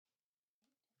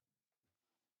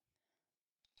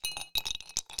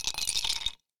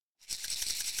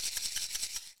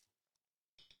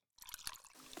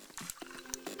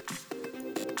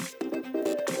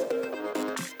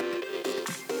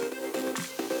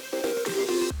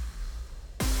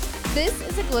This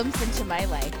is a glimpse into my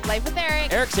life. Life with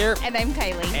Eric. Eric's here. And I'm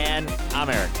Kiley. And I'm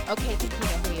Eric. Okay, I think you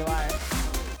know who you are.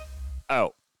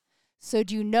 Oh. So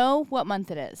do you know what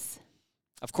month it is?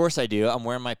 Of course I do. I'm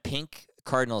wearing my pink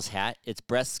Cardinals hat. It's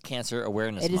Breast Cancer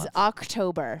Awareness Month. It is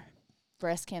October.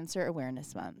 Breast Cancer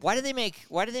Awareness Month. Why do they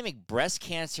make Breast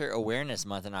Cancer Awareness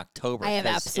Month in October? I have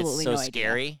absolutely no idea. It's so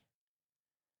scary.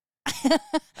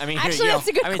 I mean, actually, that's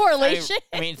a good correlation.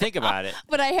 I mean, think about it.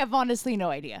 But I have honestly no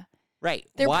idea. Right.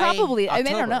 They're Why probably. October?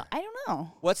 I don't know. I don't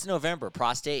know. What's November?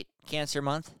 Prostate Cancer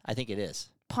Month? I think it is.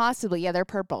 Possibly. Yeah, they're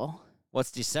purple. What's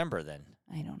December then?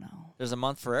 I don't know. There's a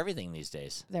month for everything these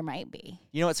days. There might be.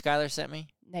 You know what Skylar sent me?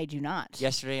 I do not.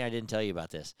 Yesterday, I didn't tell you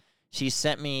about this. She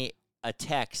sent me a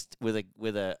text with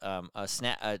a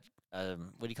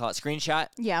what do you call it? Screenshot.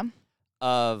 Yeah.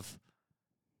 Of,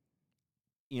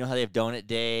 you know how they have Donut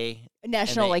Day?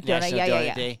 National Donut.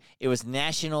 Yeah. Day. It was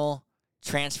National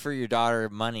Transfer Your Daughter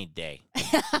Money Day.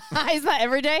 Is that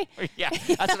every day? Yeah,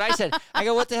 that's what I said. I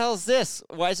go, what the hell is this?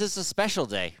 Why is this a special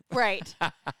day? Right.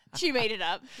 She made it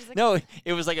up. She's like, no,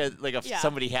 it was like a Yeah.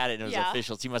 somebody had it and it was Yeah.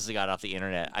 official. She must have got off the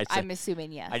internet. I'm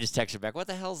assuming, yes. I just texted back, what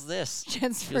the hell's this?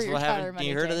 Transfer Your Daughter Money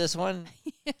You heard Day. of this one?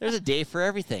 There's a day for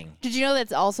everything. Did you know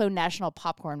that's also National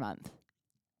Popcorn Month?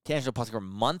 National Popcorn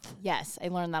Month? Yes, I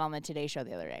learned that on the Today Show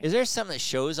the other day. Is there something that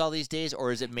shows all these days,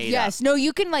 or is it made up? Yes, no,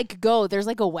 you can go. There's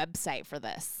a website for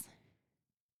this.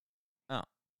 Oh,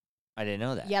 I didn't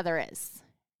know that. Yeah, there is.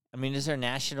 I mean, is there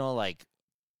National,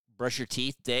 brush your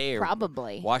teeth day or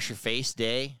Probably. wash your face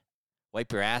day,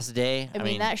 wipe your ass day? I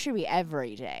mean, that should be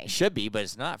every day. It should be, but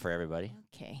it's not for everybody.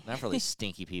 Okay. Not for these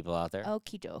stinky people out there.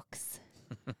 Okie dokes.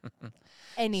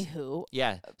 Anywho,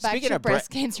 Yeah. back Speaking to of Breast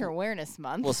Cancer Awareness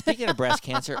Month. Well, speaking of breast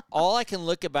cancer, all I can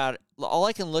look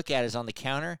at is on the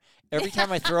counter. Every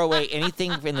time I throw away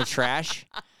anything in the trash,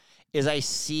 is I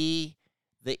see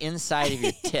the inside of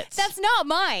your tits. That's not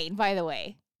mine, by the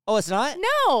way. Oh, it's not?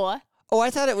 No. Oh, I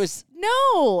thought it was.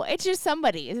 No, it's just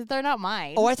somebody's. They're not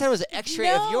mine. Oh, I thought it was an X-ray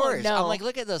of yours. No. I'm like,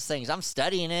 look at those things. I'm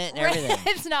studying it and everything.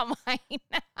 It's not mine.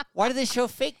 Why do they show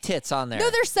fake tits on there? No,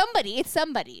 there's somebody. It's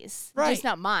somebody's. Right. Just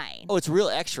not mine. Oh, it's real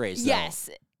X-rays. Though. Yes.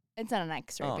 It's not an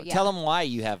X-ray, Oh, but yeah. tell them why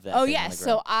you have that. Oh, thing on yes. the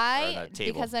So ground, or on the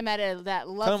table. because I'm at that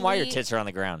lovely Tell them why your tits are on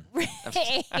the ground.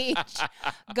 age,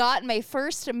 got my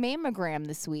first mammogram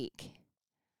this week.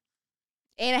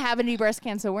 And I happen to be Breast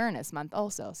Cancer Awareness Month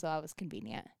also, so that was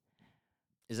convenient.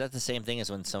 Is that the same thing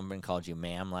as when someone called you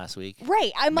ma'am last week?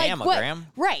 Right. I'm like, Mammogram?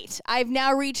 what? Right. I've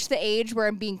now reached the age where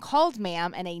I'm being called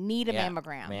ma'am and I need a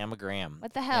mammogram. Mammogram.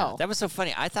 What the hell? Yeah, that was so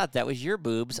funny. I thought that was your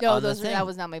boobs No, on the thing. that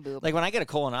was not my boob. Like when I get a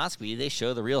colonoscopy, they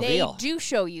show the real They deal. do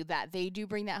show you that. They do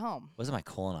bring that home. Wasn't my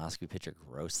colonoscopy picture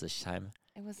gross this time?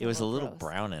 It was a little gross.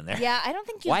 brown in there. Yeah, I don't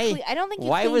think you. Why- cleaned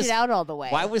it out all the way.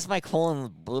 Why was my colon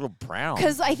a little brown?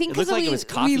 Because I think it looked like it was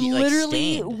coffee, we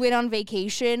literally stained. went on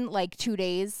vacation 2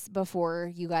 days before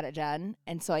you got it done,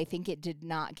 and so I think it did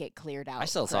not get cleared out. I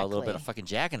still saw a little bit of correctly. fucking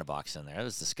Jack in the Box in there. It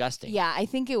was disgusting. Yeah, I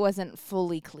think it wasn't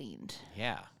fully cleaned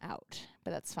Yeah. out,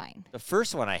 but that's fine. The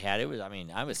first one I had, I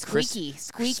was Squeaky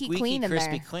clean in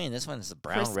crispy there. clean. This one's the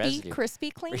brown residue.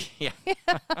 Crispy clean. Yeah.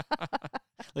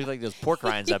 Look like those pork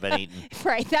rinds I've been eating.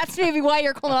 Right, that's maybe why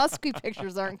your colonoscopy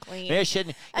pictures aren't clean. Maybe I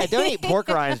shouldn't. Yeah, don't eat pork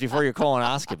rinds before your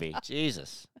colonoscopy.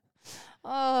 Jesus.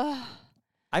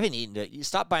 I've been eating it. You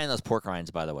stop buying those pork rinds,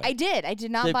 by the way. I did. I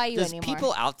did not buy you Does anymore.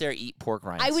 people out there eat pork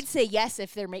rinds? I would say yes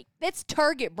if they're that's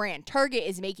Target brand. Target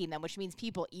is making them, which means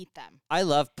people eat them. I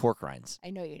love pork rinds. I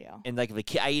know you do. And I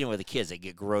eat them with the kids. They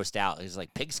get grossed out. It's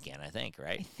like pig skin, I think,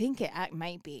 right? I think it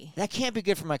might be. That can't be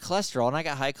good for my cholesterol, and I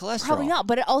got high cholesterol. Probably not,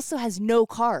 but it also has no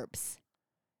carbs.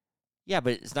 Yeah,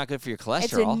 but it's not good for your cholesterol.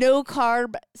 It's a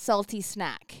no-carb, salty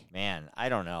snack. Man, I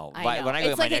don't know. I know. When I go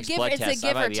It's get my like a next give- blood it's a test, I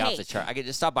give might or be off the take. chart. I could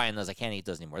just stop buying those. I can't eat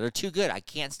those anymore. They're too good. I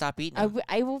can't stop eating them.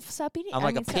 I will stop eating. I'm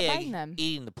like a stop buying pig them.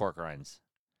 eating the pork rinds.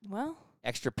 Well,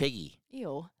 Extra piggy.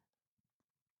 ew.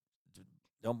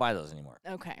 Don't buy those anymore.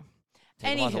 Okay.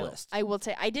 Take them off the Anywho, list. I will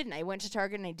say I didn't. I went to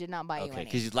Target and I did not buy you Okay, any.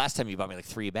 because last time you bought me like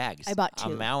 3 bags. I bought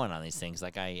 2. I'm mowing on these things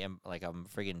like I'm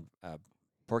friggin'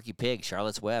 Porky Pig,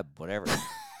 Charlotte's Web, whatever.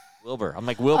 Wilbur. I'm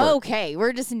like Wilbur. Okay,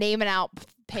 we're just naming out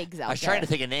pigs out there. I was trying to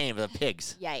think of names of the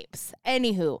pigs. Yipes.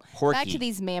 Anywho, Porky. back to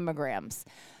these mammograms.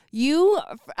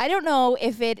 I don't know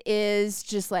if it is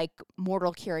just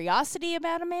mortal curiosity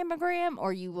about a mammogram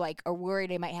or you are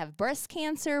worried I might have breast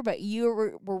cancer, but you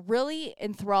were really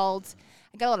enthralled.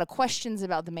 I got a lot of questions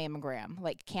about the mammogram.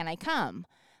 Can I come?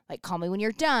 Call me when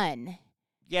you're done.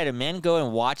 Yeah, do men go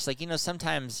and watch?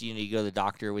 Sometimes you go to the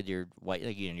doctor with your wife,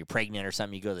 you're pregnant or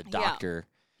something. You go to the doctor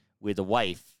with the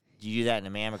wife Do you do that in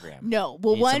a mammogram? No.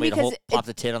 Well, You need one, somebody to because plop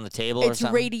the tit on the table or it's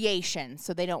something? radiation,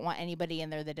 so they don't want anybody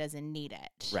in there that doesn't need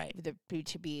it. Right.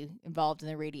 To be involved in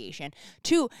the radiation.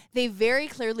 2, they very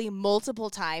clearly multiple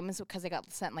times, because I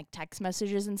got sent like text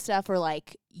messages and stuff, were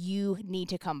like, you need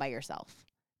to come by yourself.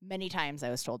 Many times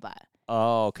I was told that.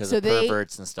 Oh, because So of they-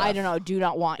 perverts and stuff. I don't know. Do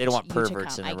not want. They don't want you to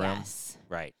perverts come, in the I room. guess.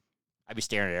 Right. I'd be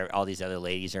staring at all these other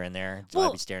ladies are in there, so I'd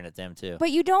Well, be staring at them too. But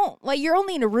you don't like. You're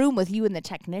only in a room with you and the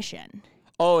technician.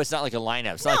 Oh, it's not like a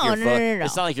lineup. It's not like No, you're no.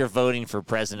 It's not like you're voting for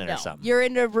president No, or something. you're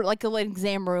in like an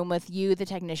exam room with you, the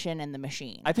technician, and the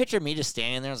machine. I picture me just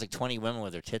standing there. There's like 20 women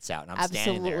with their tits out, and I'm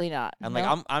standing there. Absolutely not. I'm No.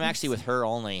 like, I'm actually with her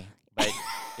only. But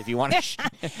if you want to,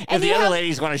 if And the you other have-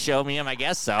 ladies want to show me them, I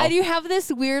guess so. And you have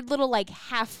this weird little like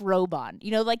half robe on.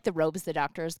 You know, like the robes the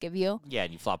doctors give you. Yeah,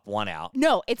 and you flop one out.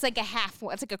 No, it's like a half.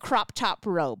 It's like a crop top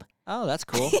robe, Oh, that's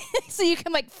cool. so you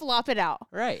can like flop it out.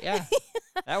 Right? Yeah,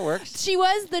 that works. She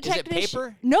was the Is it technician.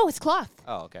 paper? No, it's cloth.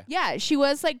 Oh, okay. Yeah, she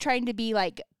was like trying to be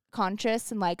like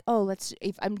conscious and like, oh,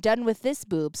 if I'm done with this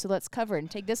boob, so let's cover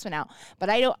and take this one out. But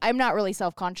I'm not really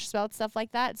self-conscious about stuff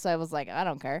like that, so I was like, I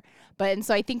don't care. And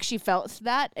so I think she felt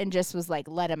that and just was like,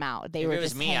 let him out. They If were it was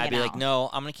just me, I'd hanging be like, out. no,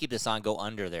 I'm gonna keep this on. Go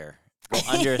under there. Go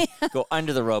under. Go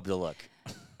under the robe to look.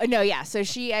 No, yeah. So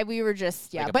we were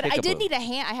just Like a but I did peekaboo. need a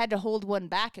hand. I had to hold one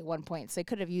back at one point, so I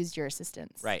could have used your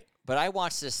assistance. Right. But I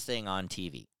watched this thing on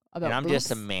TV, About and I'm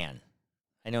just a boobs? man.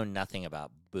 I know nothing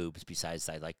about boobs besides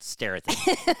I like to stare at them.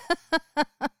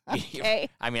 Okay.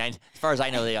 I mean, as far as I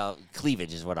know,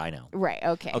 cleavage is what I know. Right.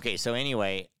 Okay. Okay, so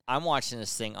anyway, I'm watching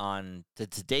this thing on the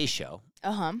Today Show,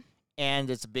 Uh huh. and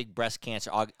it's a big breast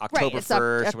cancer, October it's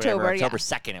 1st, October, whatever, yeah. October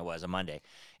 2nd it was, a Monday.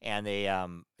 And they,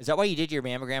 is that why you did your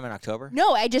mammogram in October?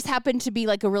 No, I just happened to be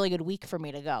like a really good week for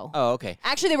me to go. Oh, okay.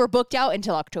 Actually, they were booked out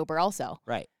until October also.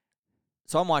 Right.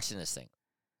 So I'm watching this thing,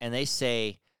 and they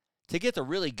say to get the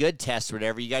really good test or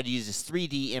whatever, you got to use this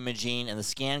 3D imaging, and the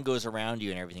scan goes around you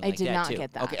and everything I like did that not too.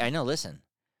 get that. Okay, I know. Listen.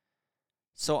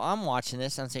 So I'm watching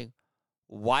this, and I'm saying,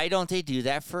 why don't they do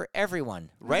that for everyone?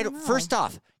 Right. don't know. First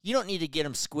off, you don't need to get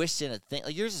them squished in a thing.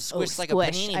 Like yours is squished like a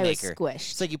squish. panini I was maker.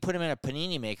 squished. It's like you put them in a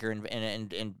panini maker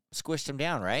and squished them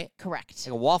down, right? Correct.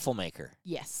 Like a waffle maker.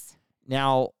 Yes.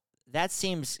 Now, that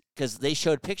seems, because they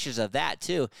showed pictures of that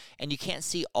too, and you can't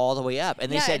see all the way up.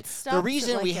 And they Yeah, said it the stops at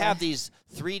reason we like have a- these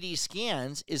 3D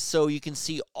scans is so you can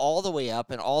see all the way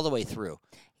up and all the way through.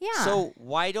 Yeah. So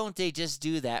why don't they just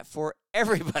do that for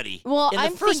everybody well, in the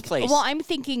I'm first place? Well, I'm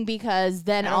thinking because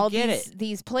then I don't all get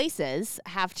these places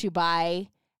have to buy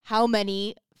how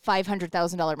many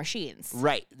 $500,000 machines.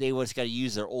 Right. They just got to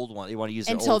use their old one. They want to use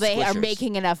their Until old they are squishers.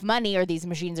 making enough money or these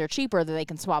machines are cheaper that they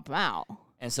can swap them out.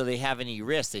 And so they have any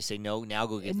risk. They say, no, now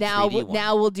go get the Now, 3D one.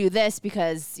 now we'll do this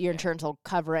because your insurance will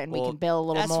cover it and we Well, can bill a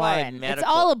little that's more. why And it's medical-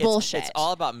 all a bullshit. It's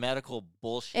all about medical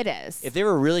bullshit. It is. If they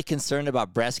were really concerned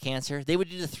about breast cancer, they would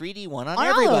do the 3D one on On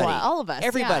everybody. all of us.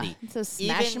 Everybody. Yeah. So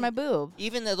smashing Even- my boob.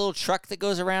 Even the little truck that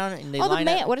goes around and they Oh, line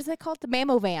up. what is that called? The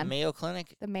Mammo The van. Mayo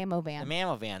Clinic, The Mammo van. the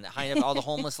Mammo van. That line up all the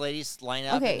homeless ladies line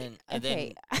up, Okay. and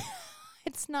okay. then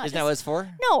It's not. isn't that what it's for?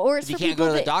 No, or it's If for you can't people go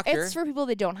to the that, doctor. It's for people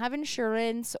that don't have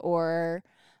insurance or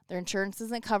their insurance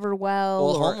isn't covered well.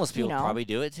 Well, or, homeless people you know, probably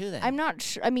do it too. Then I'm not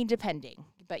sure. I mean, depending.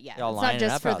 But yeah, They all it's line not it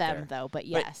just up for out them there. though. But But,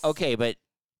 yes. okay, but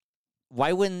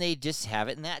why wouldn't they just have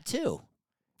it in that too?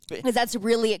 Because that's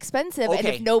really expensive, and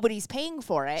Okay. if nobody's paying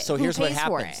for it, So who here's what pays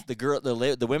for happens: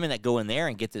 it? the women that go in there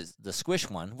and get the squish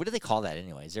one. What do they call that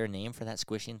anyway? Is there a name for that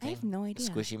squishing I thing? have no idea.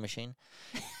 Squishy machine.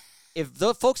 If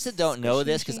the folks that don't know Squishy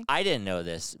this, because machine? I didn't know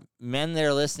this, men that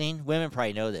are listening, women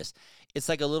probably know this. It's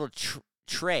like a little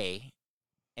tray,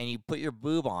 and you put your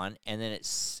boob on, and then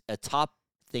it's a top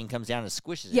thing comes down and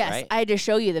squishes Yes, it, right? I had to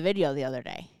show you the video the other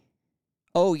day.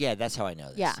 Oh yeah, that's how I know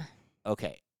this. Yeah,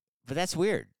 Okay, but that's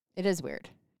weird. it is weird.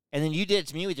 And then you did it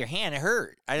to me with your hand. It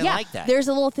hurt. I didn't Yeah, like that. There's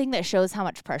a little thing that shows how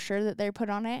much pressure that they put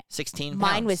on it. 16 pounds.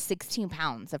 Mine was 16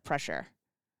 pounds of pressure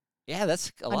Yeah,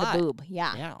 that's a on lot. the boob.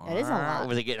 Yeah, Yeah, it is a lot.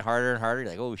 Was it getting harder and harder?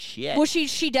 Like, oh shit. Well,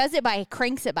 she does it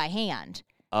cranks it by hand.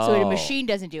 oh. So the machine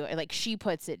doesn't do it. Like she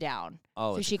puts it down,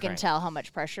 Oh, so it's a she can crank. tell how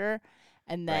much pressure,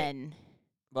 and Right. then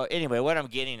Well, anyway, what I'm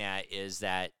getting at is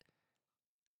that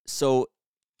so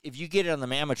if you get it on the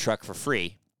Mammo truck for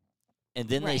free, and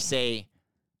then they Right. say,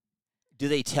 do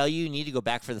they tell you need to go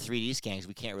back for the 3D scan because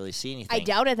we can't really see anything? I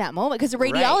doubt at that moment because the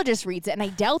Right. radiologist reads it, and I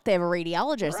doubt they have a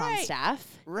radiologist on Right.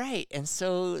 staff. Right, and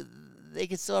so they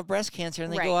could still have breast cancer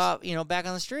and they go Right. out, back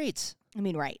on the streets. I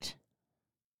mean, right?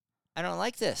 I don't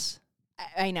like this.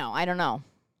 I know. I don't know.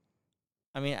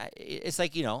 I mean, it's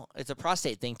like it's a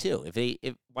prostate thing too.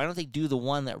 Why don't they do the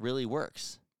one that really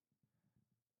works?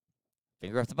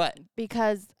 Finger up the butt.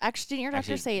 Because actually, didn't your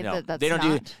doctor Actually, say no, that that's they don't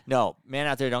not? do. No, man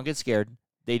out there, don't get scared.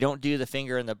 They don't do the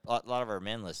finger, and a lot of our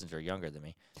men listeners are younger than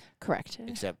me. Correct.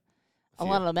 Except a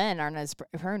lot of men aren't as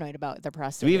paranoid about their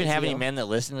prostate. Do we even have any men that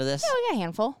listen to this? Oh, yeah, a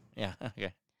handful. Yeah,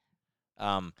 okay.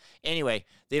 Anyway,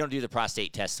 they don't do the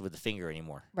prostate test with the finger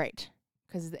anymore. Right,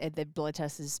 because the blood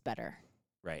test is better.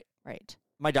 Right. Right.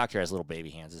 My doctor has little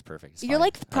baby hands. It's perfect. It's You're fine.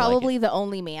 like probably the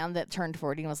only man that turned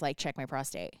 40 and was like, check my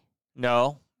prostate.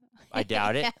 No, I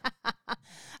doubt it.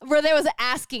 Where they was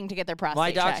asking to get their prostate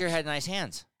My doctor checked. had nice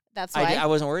hands. That's why? I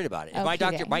wasn't worried about it. If my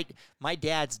Okay. doctor, my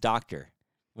dad's doctor,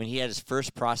 when he had his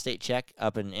first prostate check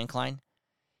up in Incline,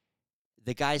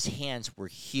 the guy's hands were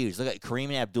huge. Look at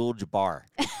Kareem Abdul-Jabbar.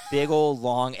 Big old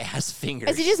long ass fingers.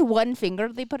 Is it just one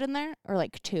finger they put in there or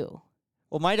like two?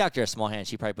 Well, my doctor has small hands.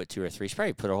 She probably put 2 or 3. She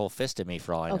probably put her whole fist in me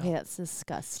for all I know. Okay, that's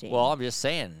disgusting. Well, I'm just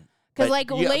saying. Because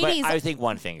like ladies, I think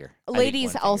one finger.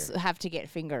 Ladies also have to get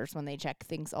fingers when they check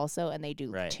things also, and they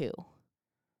do two.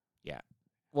 Yeah.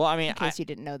 Well, I mean, in case you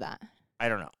didn't know that. I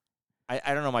don't know.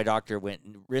 I don't know. My doctor went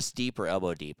wrist deep or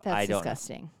elbow deep. That's I don't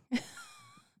disgusting. know.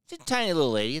 She's a tiny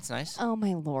little lady. It's nice. Oh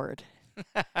my Lord.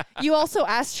 You also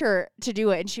asked her to do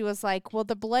it, and she was like, well,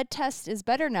 the blood test is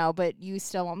better now, but you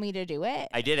still want me to do it?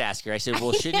 I did ask her. I said,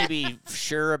 well, shouldn't you be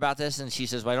sure about this? And she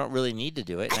says, well, I don't really need to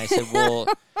do it. And I said, well,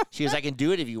 she goes, I can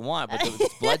do it if you want, but the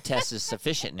blood test is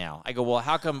sufficient now. I go, well,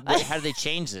 how come? How do they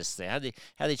change this thing? How do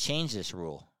they change this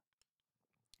rule?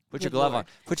 Put your glove on.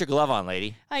 Put your glove on,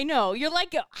 lady. I know. You're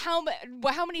like, how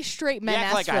many straight men you act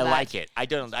ask like for I that? like it. I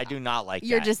do not like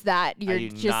You're that. just that. You're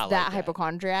just that like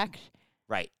hypochondriac.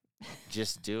 Right.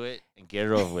 Just do it and get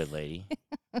it over with, lady.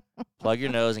 Plug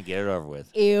your nose and get it over with.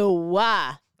 Ew.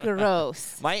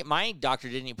 Gross. My doctor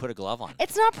didn't even put a glove on.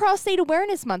 It's not Prostate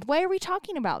Awareness Month. Why are we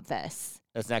talking about this?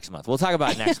 That's next month. We'll talk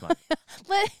about it next month.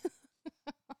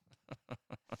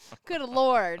 Good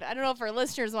Lord. I don't know if our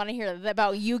listeners want to hear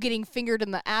about you getting fingered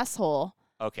in the asshole.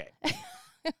 Okay.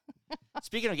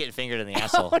 Speaking of getting fingered in the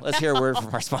asshole, let's hear a word from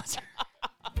our sponsor.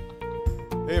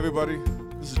 Hey, everybody.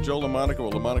 This is Joe LaMonica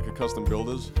with LaMonica Custom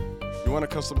Builders. You want a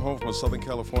custom home from a Southern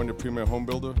California premier home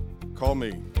builder? Call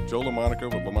me, Joe LaMonica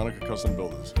with LaMonica Custom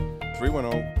Builders.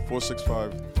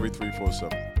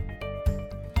 310-465-3347.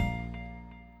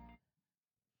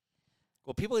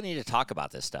 Well, people need to talk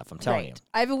about this stuff. I'm telling you.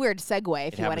 I have a weird segue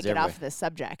if you want to get everywhere. off this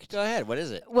subject. Go ahead. What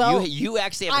is it? Well, you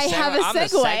actually have a segue. I have a I'm the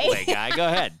segue. segue guy. Go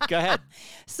ahead. Go ahead.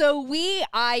 So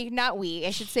I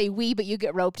should say we, but you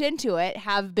get roped into it,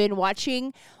 have been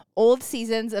watching old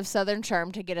seasons of Southern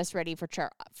Charm to get us ready for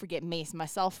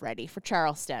myself ready for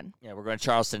Charleston. Yeah, we're going to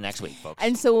Charleston next week, folks.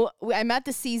 And so I'm at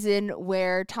the season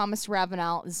where Thomas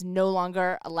Ravenel is no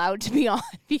longer allowed to be on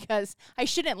because I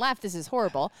shouldn't laugh. This is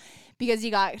horrible because he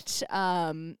got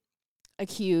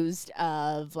accused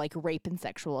of like rape and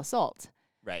sexual assault.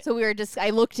 Right. So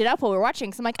I looked it up while we were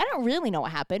watching. So I'm like, I don't really know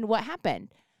what happened. What happened?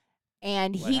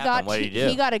 And What did he do?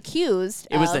 He got accused.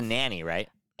 It was the nanny, right?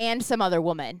 And some other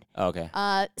woman. Okay.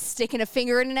 Sticking a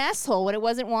finger in an asshole when it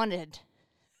wasn't wanted.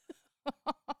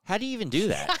 How do you even do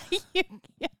that?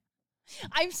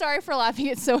 I'm sorry for laughing.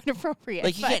 It's so inappropriate.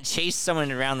 Like, you can't chase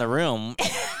someone around the room.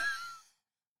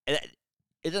 It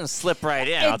doesn't slip right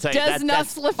in. I'll tell you. It does not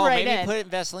slip right in. Maybe put it in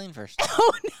Vaseline first.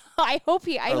 Oh, no. I hope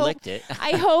he. I or hope, licked it.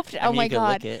 I hoped. I oh, mean, my you could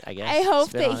God. lick it, I guess. I hope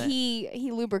Spit that on it.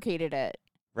 he lubricated it.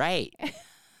 Right.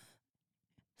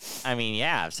 I mean,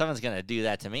 yeah, if someone's going to do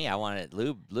that to me, I want it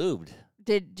lubed.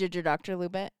 Did your doctor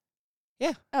lube it?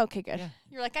 Yeah. Okay, good. Yeah.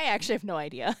 You're like, I actually have no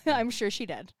idea. I'm sure she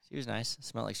did. She was nice. It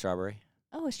smelled like strawberry.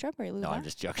 Oh, a strawberry lube. No, huh? I'm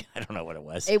just joking. I don't know what it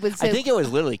was. It was. I think it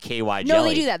was literally KY jelly. No,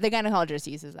 they do that. The gynecologist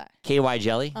uses that. KY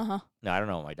jelly? Uh huh. No, I don't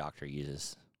know what my doctor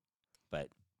uses. But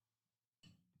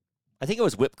I think it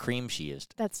was whipped cream she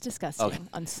used. That's disgusting Okay.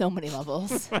 on so many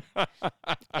levels.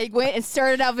 It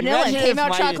started out vanilla and Imagine came if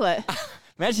out chocolate.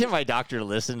 Imagine if my doctor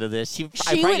listened to this. I'd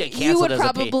She probably would. get You canceled would as a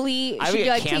probably. I would She'd be get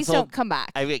like, please canceled. don't come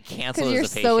back. I would get canceled Because as you're a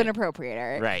patient. so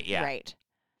inappropriate. Right, yeah. Right.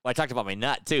 Well, I talked about my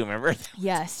nut, too, remember?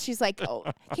 Yes. She's like, oh,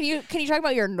 can you talk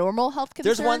about your normal health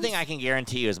concerns? There's one thing I can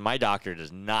guarantee you is my doctor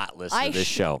does not listen to this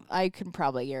show. I can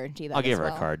probably guarantee that. I'll give as her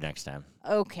well. a card next time.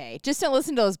 Okay. Just don't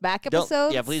listen to those back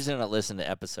episodes. Yeah, please don't listen to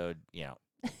episode,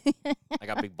 I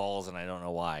got big balls and I don't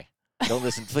know why. Don't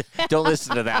listen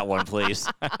to that one, please.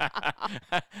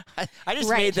 I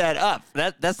just made that up.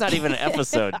 That's not even an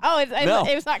episode. Oh, No.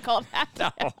 it was not called that.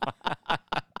 No.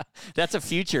 That's a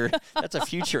future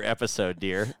episode,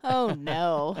 dear. Oh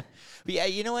no. But yeah,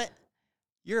 you know what?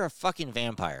 You're a fucking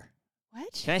vampire.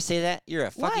 What? Can I say that? You're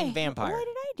a fucking Why? vampire. What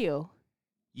did I do?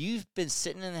 You've been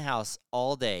sitting in the house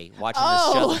all day watching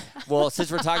Oh. this show. Well,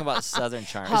 since we're talking about Southern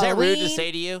Charm, is that rude to Halloween?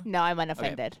 say to you? No, I'm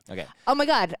unoffended. Okay. Oh my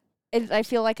God. I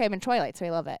feel like I'm in Twilight, so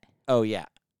I love it. Oh, yeah.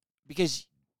 Because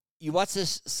you watch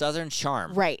this Southern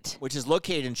Charm, Right. which is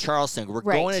located in Charleston. We're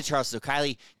Right. going to Charleston. So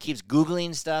Kylie keeps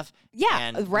Googling stuff. Yeah,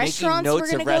 and restaurants making we're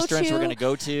notes gonna of go restaurants to. we're going to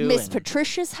go to. Miss and-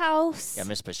 Patricia's house. Yeah,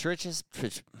 Miss Patricia's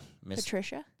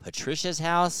Patricia.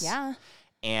 house. Yeah.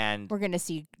 And We're going to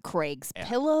see Craig's Yeah.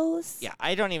 pillows. yeah,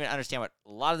 I don't even understand what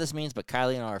a lot of this means, but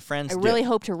Kylie and our friends I do. really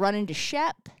hope to run into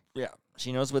Shep. Yeah,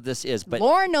 she knows what this is. But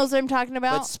Lauren knows what I'm talking but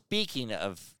about. speaking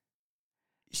of,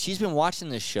 she's been watching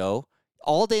this show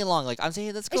all day long. Like I'm saying,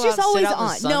 hey, let's go It's out just and always sit out in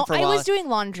the on. sun No, for a I while. was doing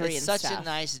laundry It's and such stuff. a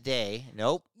nice day.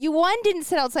 Nope. You didn't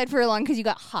sit outside for long because you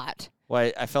got hot. Well,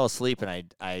 I fell asleep and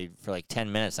I for like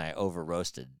 10 minutes and I over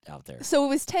roasted out there. So it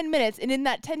was 10 minutes, and in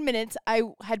that 10 minutes, I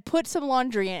had put some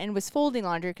laundry in and was folding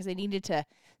laundry because I needed to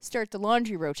start the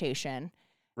laundry rotation.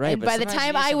 Right. And but by the sometimes you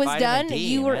time need I some was vitamin done, D,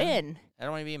 you were man. in. I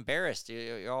don't want to be embarrassed.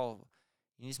 You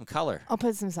need some color. I'll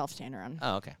put some self-tanner on.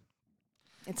 Oh, okay.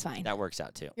 It's fine. That works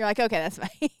out too. You're like, okay, that's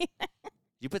fine.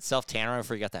 You put self-tanner on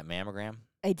before you got that mammogram?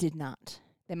 I did not.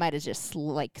 They might have just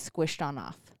like squished on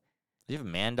off. Do you have a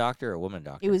man doctor or a woman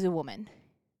doctor? It was a woman.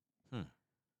 Hmm.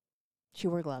 She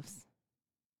wore gloves.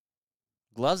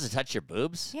 Gloves to touch your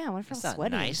boobs? Yeah, I went from That's not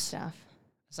sweaty and nice. stuff.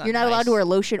 That's You're not allowed nice. to wear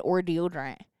lotion or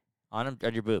deodorant on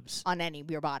your boobs. on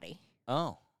your body,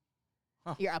 Oh.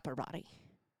 your upper body.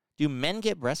 Do men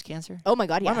get breast cancer? Oh my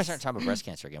God, Why am I yes. starting to talk about breast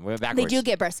cancer again? We're They backwards. do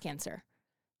get breast cancer.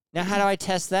 Now, how do I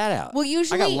test that out? Well, I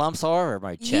usually, got lumps all over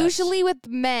my chest. usually with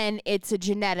men, it's a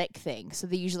genetic thing. So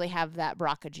they usually have that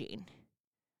BRCA gene.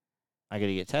 I got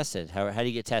to get tested. How do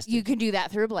you get tested? You can do that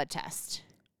through a blood test.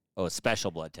 Oh, a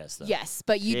special blood test, though. Yes,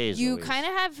 but you Jeez you Louise. kind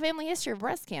of have family history of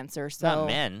breast cancer, so Not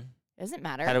men. doesn't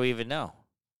matter. How do we even know?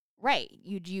 Right,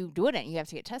 you do it, and you have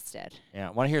to get tested. Yeah.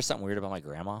 Want to hear something weird about my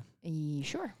grandma?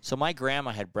 Sure. So my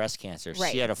grandma had breast cancer.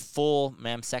 Right. She had a full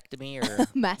mastectomy or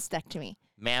Mastectomy.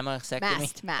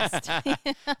 mammastectomy? Mast.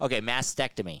 Okay,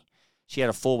 mastectomy. She had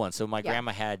a full one, so my Yeah.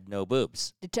 grandma had no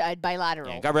boobs. Bilateral.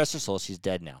 Yeah, God rest her soul, she's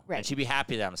dead now. Right. And she'd be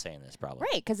happy that I'm saying this, probably.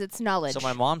 Right, because it's knowledge. So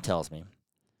my mom tells me,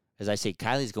 as I say,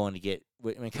 Kylie's going to get.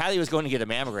 When Kylie was going to get a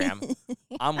mammogram,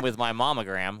 I'm with my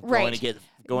mammogram going Right. to get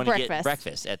Breakfast.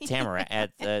 breakfast at Tamarack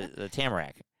at the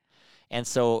Tamarack, and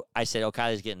so I said, "Oh,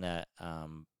 Kylie's getting a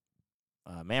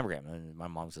mammogram," and my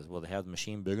mom says, "Well, they have the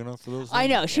machine big enough for those?" I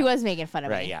know, things?" she Yeah. was making fun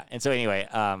of Right, me. yeah. And so anyway,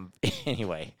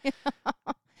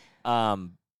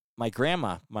 my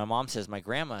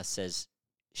grandma says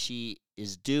she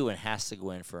is due and has to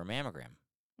go in for a mammogram.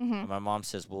 hmm And my mom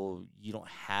says, "Well, you don't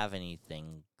have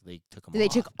anything. They took them They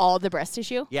off." took all the breast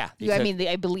tissue? Yeah. they I took- mean,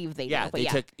 I believe they yeah, do. But they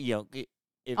yeah,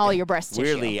 took, all your breast tissue.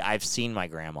 weirdly, I've seen my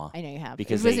grandma. I know you have.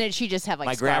 because Wasn't they- it she just have like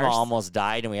My scars? grandma almost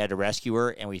died, and we had to rescue her,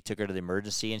 and we took her to the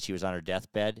emergency, and she was on her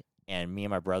deathbed, and me and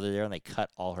my brother there, and they cut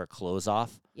all her clothes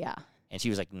off, Yeah. and she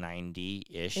was like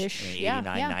 90-ish, Ish,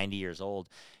 89, yeah. 90 years old,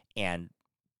 and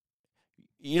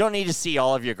you don't need to see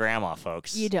all of your grandma,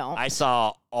 folks. You don't. I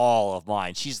saw all of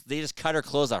mine. They just cut her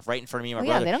clothes off right in front of me and my Well,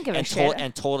 yeah, brother, they don't give a and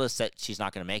shit. told us that she's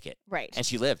not going to make it, Right. and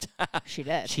she lived. She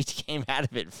did. She came out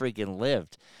of it and freaking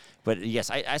lived. But yes,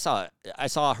 I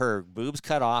saw her boobs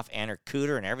cut off and her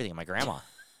cooter and everything. My grandma.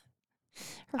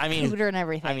 Her I mean- cooter and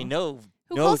everything. I mean, no,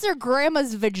 Who no, calls their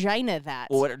grandma's vagina that?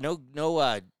 well,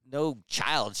 no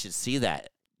child should see that.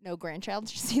 No grandchild.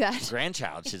 Did you see that?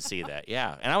 Grandchild should see that.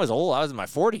 Yeah, and I was old. I was in my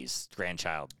 40s.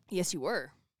 Grandchild. Yes, you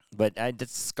were. But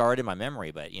that's scarred in my memory.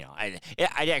 But I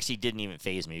actually didn't even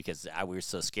faze me because we were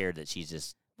so scared that she's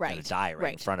just gonna Right. die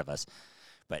right in front of us.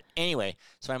 But anyway,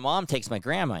 so my mom takes my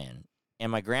grandma in.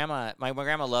 And my grandma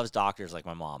loves doctors like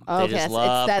my mom. Oh, They okay, just that's-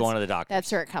 love that's- going to the doctor.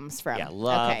 That's where it comes from. Yeah,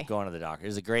 love Okay. going to the doctor.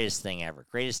 It's the greatest thing ever.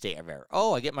 Greatest day ever.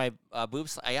 Oh, I get my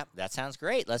boobs. Yeah, that sounds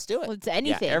great. Let's do it. Well, it's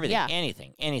anything. Yeah, everything. Yeah.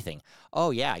 Anything.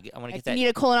 Oh, yeah, I want to get If that. you need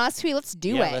a colonoscopy, let's do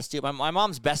yeah, it. let's do it. My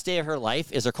mom's best day of her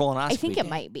life is her colonoscopy. I think it day.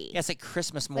 might be. Yeah, it's like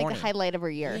Christmas It's like morning. a highlight of her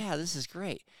year. Yeah, this is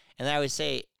great. And I would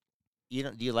say,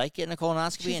 do you like getting a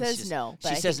colonoscopy? She and says no. But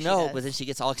She I says think no, does. but then she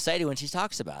gets all excited when she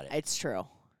talks about it. It's true.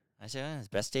 I say, it's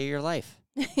the best day of your life.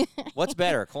 What's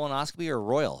better, colonoscopy or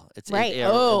royal? It's Right. a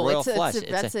royal flush.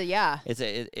 Yeah.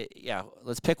 Yeah.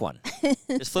 Let's pick one.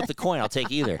 Just flip the coin. I'll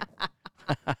take either.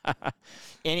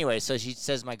 Anyway, so she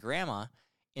says my grandma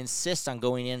insists on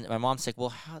going in. My mom's like, well,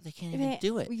 how they can't even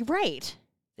do it. Right.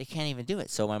 They can't even do it.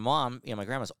 So my mom, my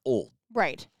grandma's old.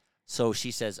 Right. So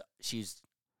she says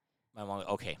my mom.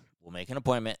 Okay, we'll make an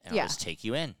appointment and Yeah. I'll just take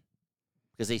you in.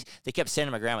 Because they kept saying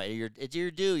to my grandma, you're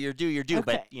due. Okay.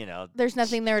 But, There's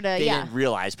nothing there to, they yeah. didn't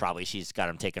realize probably she's got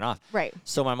them taken off. Right.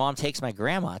 So my mom takes my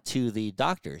grandma to the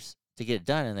doctors to get it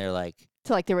done. And they're like,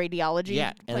 To like the radiology.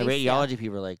 yeah. And the place, yeah. radiology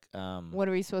people are like, What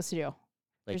are we supposed to do?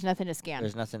 There's nothing to scan.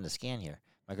 there's nothing to scan here.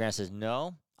 My grandma says,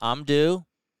 no, I'm due.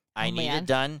 I Oh, need man. it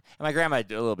done. And my grandma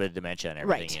had a little bit of dementia and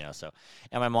everything, Right. So,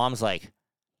 and my mom's like,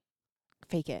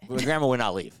 fake it. My grandma would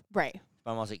not leave. Right.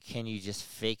 My mom's like, can you just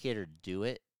fake it or do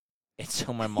it? And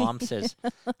so my mom says,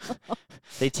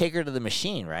 they take her to the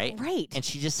machine, right? Right. And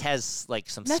she just has like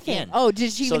some Nothing. skin. Oh,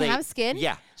 did she So even they- have skin?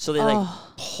 Yeah. So they like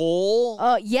pull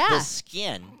yeah. the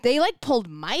skin. They like pulled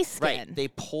my skin. Right. They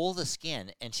pull the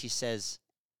skin, and she says,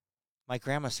 my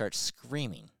grandma starts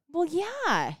screaming. Well,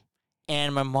 yeah.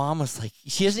 And my mom was like,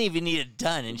 she doesn't even need it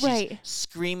done. And she's Right.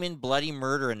 screaming bloody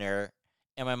murder in there.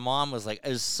 And my mom was like, I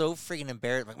was so freaking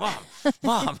embarrassed. Like, Mom.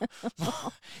 Mom.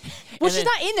 Well, And she's then-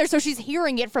 not in there, so she's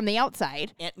hearing it from the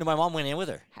outside. And no, my mom went in with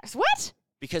her. What?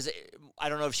 Because I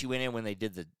don't know if she went in when they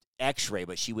did the x-ray,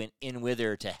 but she went in with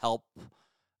her to help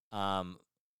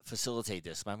facilitate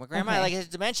this. My grandma Okay. like has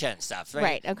dementia and stuff, right?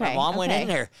 Right, okay, My mom went in okay.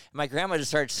 there. My grandma just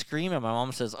started screaming. My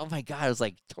mom says, oh, my God, it was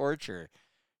like torture.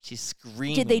 She's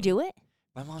screaming. Did they do it?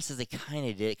 My mom says they kind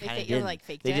of did. They Kind of fa- or, did. like,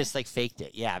 faked They it? just like faked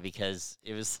it. Yeah, because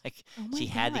it was like Oh my she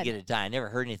had to God. get it done. I never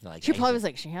heard anything like She that. probably was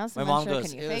like, she has my dementia. mom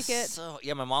goes, Can you was fake it? So,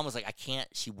 yeah, my mom was like, I can't.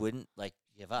 She wouldn't like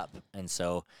give up. And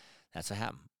so that's what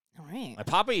happened. All right. My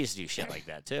papa used to do shit like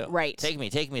that too. Right. Take me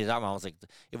to the doctor. I was like,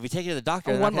 if we take you to the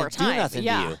doctor, Oh, they're one not more gonna do time, nothing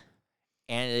yeah. to you.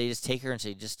 And they just take her and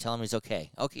say, just tell him he's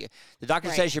okay. Okay. The doctor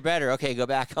Right. says you're better. Okay, go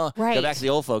back home. Go Right. back to the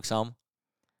old folks' home.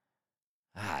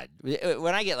 Ah,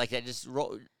 when I get like that, just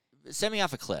send me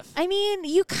off a cliff. I mean,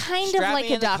 you kind Strap of like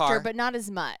me a in the doctor, car. but not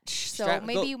as much. So Strap-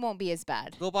 maybe go- you won't be as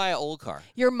bad. Go buy an old car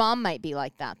Your mom might be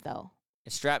like that, though.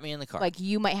 and strap me in the car. Like,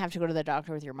 you might have to go to the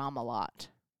doctor with your mom a lot.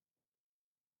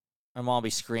 My mom will be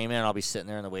screaming, and I'll be sitting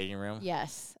there in the waiting room.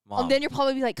 Yes. Mom. And then you'll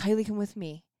probably be like, Kylie, come with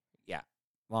me.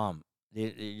 Mom,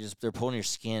 they're pulling your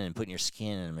skin and putting your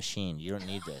skin in a machine. You don't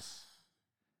need this.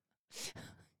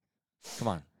 Come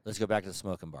on, let's go back to the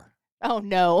smoking bar. Oh,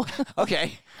 no.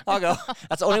 Okay, I'll go.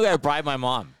 That's the only way I bribe my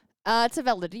mom. It's a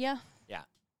Validia.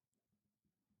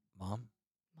 Mom,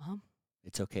 Mom.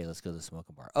 it's okay. Let's go to the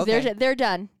smoking bar. Okay, They're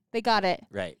done. They got it.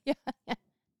 right. Yeah.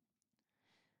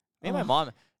 Maybe my Oh.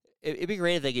 mom. It'd be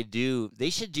great if they could do.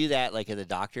 They should do that like at the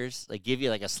doctors, like give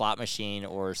you like a slot machine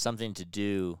or something to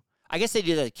do. I guess they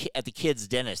do that at the kids'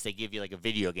 dentist. They give you like a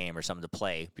video game or something to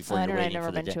play before I you're don't know. I've waiting never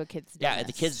for the been dentist. to a kid's Yeah, dentist.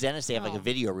 at the kids' dentist, they have like a Oh.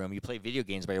 video room. You play video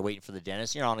games while you're waiting for the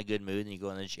dentist. You're on a good mood, and you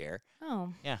go in the chair.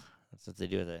 Oh. Yeah, that's what they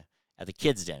do at the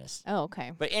kids' dentist. Oh,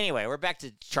 okay. But anyway, we're back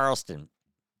to Charleston.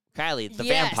 Kylie, the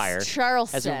Yes, vampire,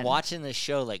 Charleston. has been watching this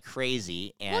show like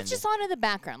crazy, and Well, it's just on in the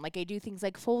background. Like, I do things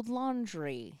like fold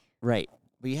laundry. right.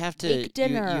 But you have to Make you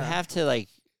dinner. have to like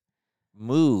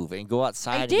move and go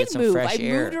outside I and did get some move. fresh I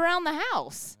air. moved around the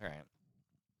house. Right.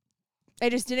 I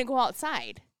just didn't go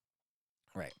outside.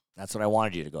 Right. That's what I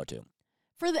wanted you to go to.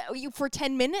 For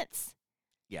 10 minutes?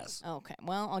 Yes. Okay.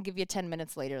 Well, I'll give you 10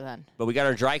 minutes later then. But we got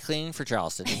our dry cleaning for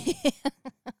Charleston.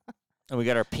 And we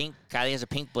got our pink. Kylie has a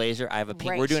pink blazer. I have a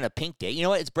pink. We're Right. doing a pink day. You know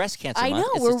what? It's breast cancer I month.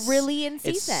 know. It's- We're really in It's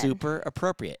season. super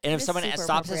appropriate. And It if is someone super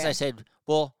stops us, I appropriate. said,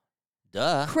 well,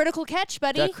 duh. Critical catch,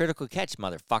 buddy. Duh, critical catch,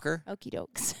 motherfucker. Okie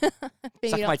dokes.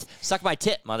 Suck my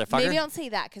tit, motherfucker. Maybe don't say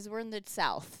that because we're in the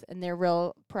South and they're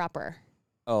real proper.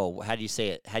 Oh, how do you say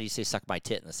it? How do you say suck my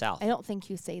tit in the South? I don't think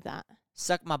you say that.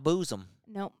 Suck my bosom.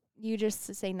 No, you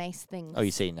just say nice things. Oh,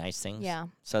 you say nice things? Yeah.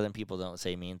 Southern people don't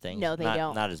say mean things? No, they Not-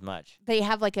 don't. Not as much. They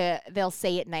have they'll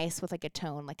say it nice with like a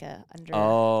tone, like a under.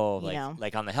 Oh, you know.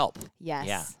 like on the help. Yes.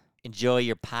 Yeah. Enjoy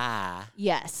your pie.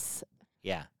 Yes.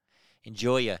 Yeah.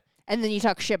 Enjoy your And then you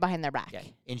talk shit behind their back. yeah.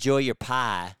 Enjoy your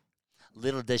pie.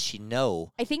 Little does she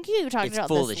know I think you talked It's about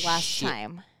full this of last shit.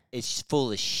 time. it's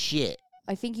full of shit.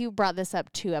 I think you brought this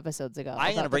up 2 episodes ago. I'm about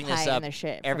gonna the bring this pie up and the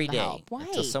shit every from the day help. Why?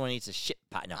 until someone eats a shit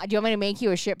pie. No, Do you want me to make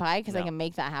you a shit pie? Because I No. can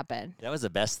make that happen. that was the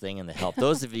best thing in the help.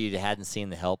 Those of you that hadn't seen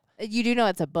the help, You do know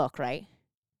it's a book, right?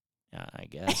 I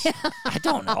guess I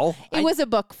don't know. It was a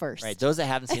book first. Right. Those that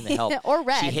haven't seen the help, Or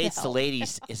read she the hates the help.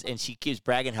 ladies, and she keeps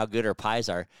bragging how good her pies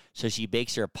are. So she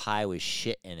bakes her a pie with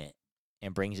shit in it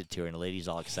and brings it to her, and the lady's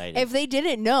all excited. If they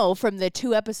didn't know from the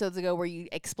 2 episodes ago where you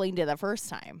explained it the first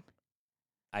time.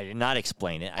 I did not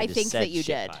explain it. I just think said that you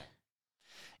shit did. pie.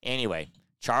 Anyway,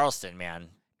 Charleston, man.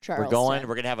 Charleston.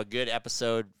 We're gonna have a good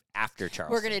episode after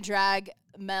Charleston. We're going to drag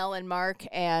Mel and Mark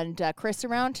and Chris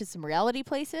around to some reality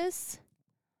places.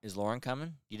 Is Lauren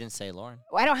coming? You didn't say Lauren.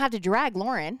 I don't have to drag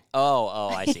Lauren. Oh,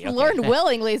 I see. Okay. Lauren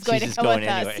willingly is going She's to just come going with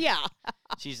anyway. us. Yeah.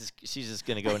 She's just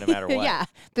gonna go no matter what. Yeah.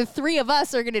 The 3 of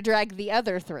us are going to drag the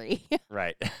other 3.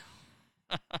 Right.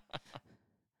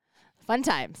 Fun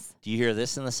times. Do you hear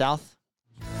this in the South?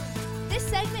 This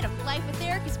segment of Life with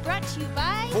Eric is brought to you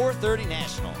by 430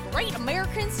 National. Great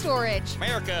American Storage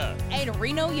America. and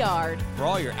Reno Yard. For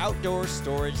all your outdoor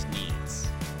storage needs.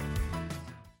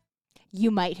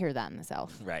 You might hear that in the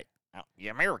South. Right.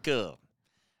 Yeah, America.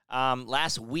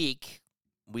 Last week,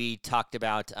 we talked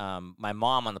about my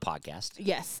mom on the podcast.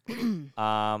 Yes.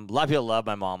 A lot of people love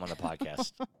my mom on the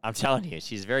podcast. I'm telling you,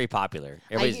 she's very popular.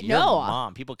 Everybody's know. your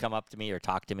mom. People come up to me or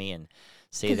talk to me and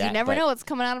say that. Because you never know what's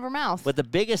coming out of her mouth. But the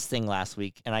biggest thing last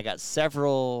week, and I got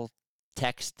several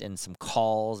texts and some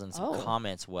calls and some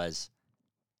comments, was,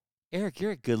 Eric,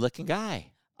 you're a good-looking guy.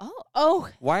 Oh.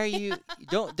 Why are you?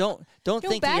 Don't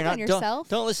think that you're not. Yourself.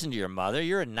 Don't listen to your mother.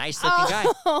 You're a nice-looking guy.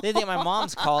 They think my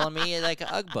mom's calling me like an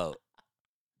UGG boat.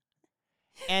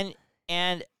 And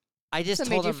I just so told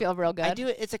made you them, feel real good. I do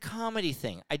it. It's a comedy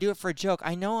thing. I do it for a joke.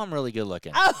 I know I'm really good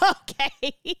looking. Oh,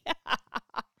 okay.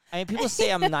 I mean, people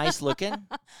say I'm nice looking.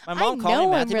 My mom I called know me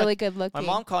I'm Matthew. really good looking. My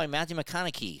mom called me Matthew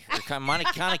McConaughey or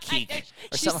McConaughey.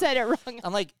 She said it wrong.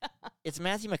 I'm like, it's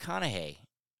Matthew McConaughey.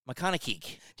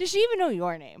 McConaughey. Does she even know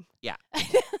your name? Yeah.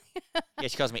 Yeah,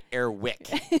 she calls me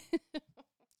Airwick.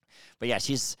 But yeah,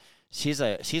 she's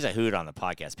a hoot on the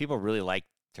podcast. People really like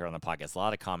her on the podcast. A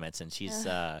lot of comments, and she's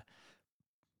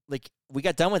like, we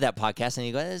got done with that podcast, and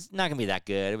you go, it's not gonna be that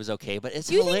good. It was okay, but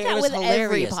it's you think that it was with hilarious.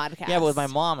 every podcast? Yeah, but with my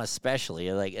mom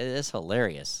especially, like, it's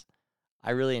hilarious.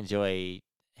 I really enjoy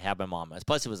having my mom.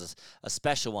 Plus, it was a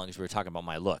special one because we were talking about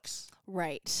my looks.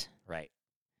 Right. Right.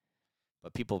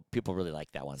 But people really like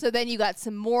that one. So then you got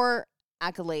some more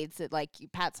accolades that, like, you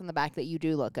pats on the back that you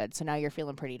do look good. So now you're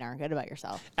feeling pretty darn good about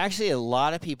yourself. Actually, a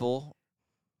lot of people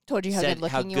told you how said good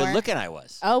looking how you good were. looking I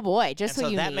was. Oh boy, just and what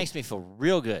so you that need. makes me feel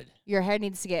real good. Your hair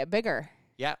needs to get bigger.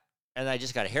 Yeah. And I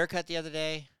just got a haircut the other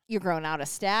day. You're growing out a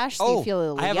stash, so you feel a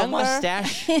little I have younger. a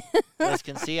mustache. Liz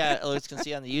can see on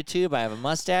the YouTube. I have a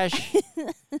mustache.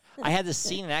 I had this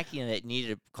scene in acting that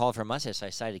needed to call for a mustache, so I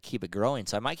decided to keep it growing.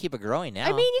 So I might keep it growing now.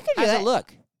 I mean, you could do How's it. it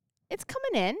look? It's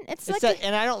coming in. It's like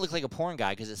and I don't look like a porn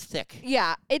guy because it's thick.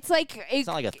 yeah, it's like It's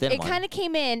not like a thin it one. kind of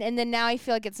came in, and then now I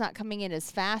feel like it's not coming in as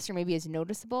fast or maybe as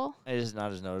noticeable. It is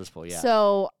not as noticeable, yeah.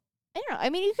 So I don't know. I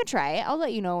mean, you could try it. I'll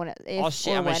let you know when it. I'm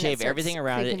going to shave everything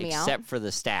around it except for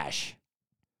the stash.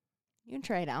 You can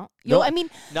try it out. No, I mean,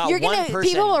 not you're one gonna.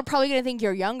 person. People are probably gonna think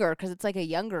you're younger because it's like a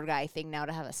younger guy thing now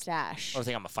to have a stash. Or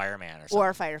think I'm a fireman or something. Or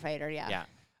a firefighter. Yeah.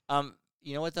 Yeah.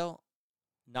 You know what though?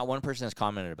 Not one person has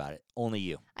commented about it. Only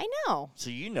you. I know. So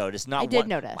you noticed. Not I did one.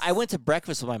 notice. I went to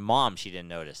breakfast with my mom. She didn't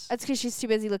notice. That's because she's too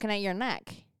busy looking at your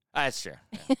neck. That's true.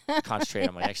 Yeah. Concentrate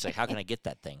on my neck. She's like, how can I get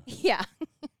that thing? Yeah.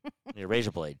 I need a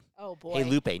razor blade. Oh boy. Hey,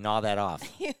 Lupe, gnaw that off.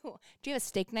 Do you have a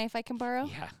steak knife I can borrow?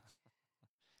 Yeah.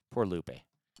 Poor Lupe.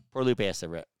 Poor Lupe has to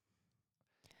rip.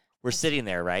 We're sitting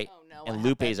there, right? Oh no. And what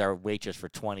Lupe's happened? our waitress for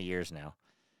 20 years now.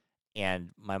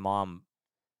 And my mom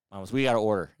was, we got to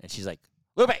order. And she's like,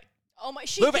 Lupe! Oh my!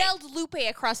 She Lupe! yelled Lupe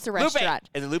across the Lupe! restaurant.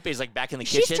 And then Lupe's like back in the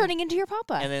She's kitchen. turning into your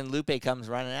papa. And then Lupe comes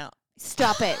running out.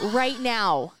 Stop it right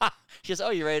now. She goes,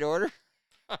 oh, you ready to order?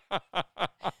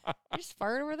 You just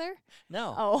fart over there?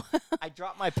 No. Oh. I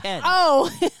dropped my pen. Oh.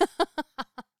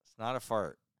 It's not a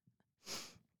fart.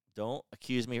 Don't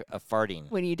accuse me of farting.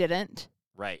 When you didn't.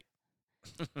 Right.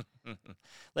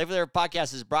 Life with Air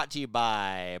podcast is brought to you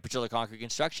by Petrola Concrete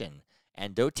Construction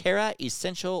and doTERRA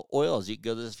Essential Oils. You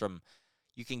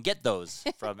can get those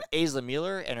from Aisla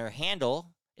Mueller, and her handle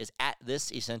is at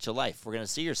This Essential Life. We're gonna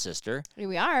see your sister. Here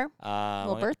we are.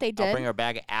 Little birthday did. I'll bring her a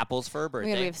bag of apples for her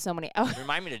birthday. We have so many. Oh.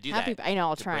 Remind me to do Happy, that. I know.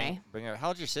 I'll To try. Bring her. How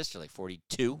old's your sister? Like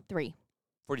 42? 3.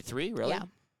 43? Really? Yeah.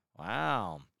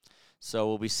 Wow. So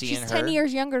we'll be seeing her. She's 10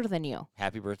 years younger than you.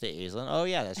 Happy birthday, Aislinn. Oh,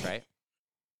 yeah, that's right.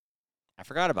 I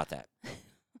forgot about that.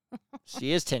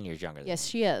 She is 10 years younger than Yes,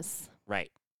 she is.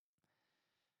 Right.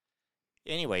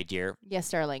 Anyway, dear, Yes,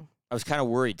 darling. I was kind of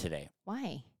worried today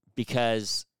Why?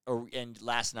 because, and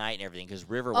last night and everything, because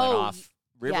River went off.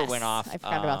 River went yes, off. I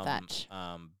forgot about that.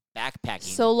 Backpacking.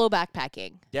 Solo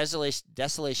backpacking.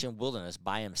 Desolation Wilderness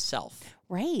by himself.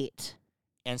 Right.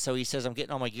 And so he says, I'm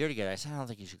getting all my gear together. I said, I don't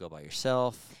think you should go by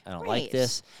yourself. I don't like Right.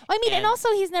 this. I mean, and And- also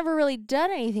he's never really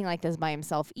done anything like this by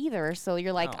himself either. So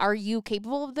you're like, No. are you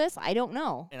capable of this? I don't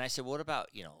know. And I said, what about,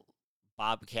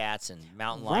 bobcats and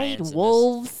mountain Right, lions? and this?"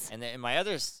 wolves. And then my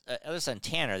other son,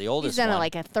 Tanner, the oldest He's done one, it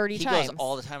like 30 he times. goes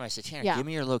all the time. I said, Tanner, Yeah. give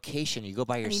me your location. You go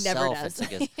by And he yourself. never does.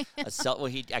 It's like well,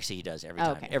 he does every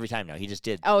time. Okay. Every time now. He just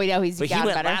did. Oh, yeah, he's But he got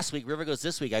went better. last week. River goes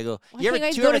this week. I go, Why you ever, can't you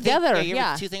guys do go you ever think, together? you ever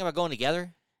Yeah. two think about going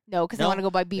together? No, because they No, want to go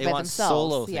by they by want themselves.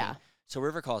 solo thing. Yeah. So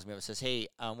River calls me up and says, hey,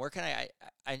 where can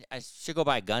I should go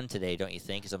buy a gun today, don't you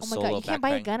think? Because I'm Oh my solo God, you can't buy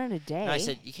a backpacking." gun in a day. No, I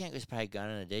said, you can't just buy a gun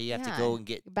in a day. You have to Yeah. go and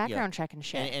get Background check and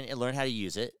shit. and learn how to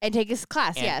use it. And take his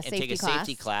class, And, yeah, and safety take a class.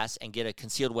 safety class and get a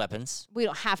concealed weapons. We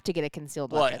don't have to get a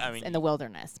concealed Well, weapons I mean, in the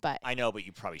wilderness, but I know, but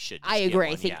you probably should. I just get agree.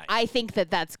 one, yeah. I think that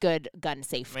that's good gun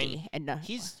safety. I mean, and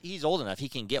he's old enough. He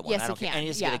can get one. Yes, I he don't care. can, And he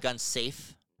has to yeah. get a gun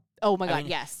safe. oh my I God, mean,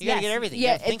 yes, you gotta yes. get everything. You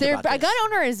Yeah, gotta think if they're about a gun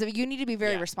this. owner you need to be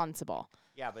very Yeah. responsible.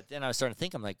 Yeah, but then I was starting to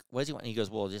think, I'm like, what does he want? And he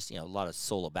goes, well, just, a lot of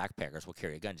solo backpackers will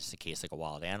carry a gun just in case, like a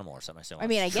wild animal or something. I said, well, I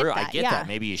mean, it's I get true. that, I get yeah. that.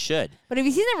 Maybe you should. But if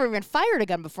he's never even fired a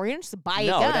gun before, you don't just buy a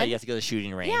gun. No, you have to go to the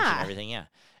shooting range and everything, yeah.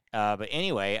 But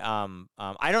anyway,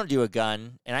 I don't do a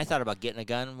gun, and I thought about getting a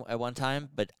gun at one time,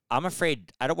 but I'm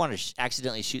afraid I don't want to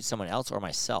accidentally shoot someone else or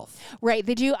myself. Right,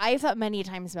 they do. I've thought many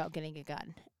times about getting a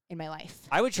gun in my life.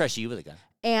 I would trust you with a gun.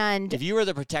 And if you were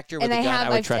the protector with a gun, I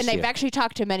would I've, trust and you. I've actually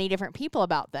talked to many different people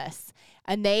about this,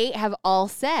 and they have all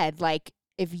said, like,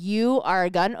 if you are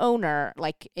a gun owner,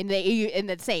 like, and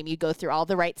the same, you go through all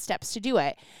the right steps to do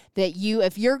it, that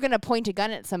if you're going to point a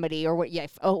gun at somebody or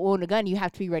own a gun, you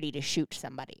have to be ready to shoot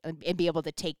somebody and be able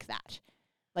to take that.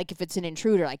 Like, if it's an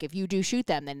intruder, like, if you do shoot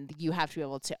them, then you have to be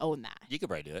able to own that. You could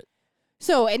probably do it.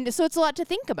 So it's a lot to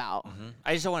think about. Mm-hmm.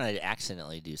 I just don't want to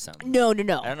accidentally do something. No. I don't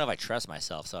know if I trust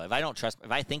myself. So if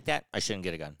I think that, I shouldn't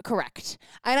get a gun. Correct.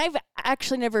 And I've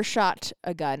actually never shot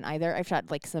a gun either. I've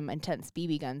shot like some intense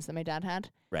BB guns that my dad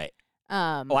had. Right.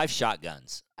 I've shot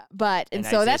guns. And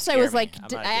so that's why I was like,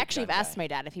 I actually have gun asked guy. my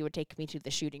dad if he would take me to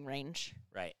the shooting range.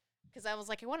 Right. Because I was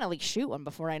like, I want to at least shoot one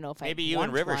before I know if Maybe I you want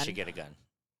and River one. should get a gun.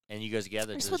 And you guys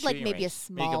together I to just the would like shooting maybe a range.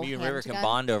 small You and River can handgun.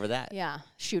 bond over that. Yeah,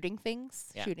 shooting things.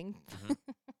 Yeah. Shooting. Mm-hmm.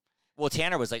 Well,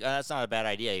 Tanner was like, oh, that's not a bad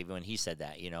idea even when he said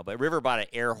that, But River bought an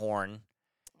air horn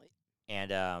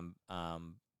and an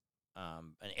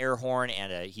air horn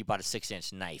and he bought a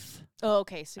 6-inch knife. Oh,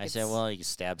 okay. So I said, well, you can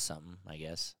stab something, I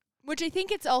guess. which I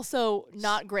think it's also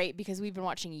not great because we've been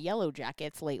watching Yellow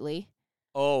Jackets lately.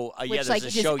 Oh, yeah, Which there's like a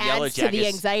just show, adds Yellow to Jackets. the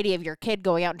anxiety of your kid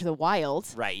going out into the wild.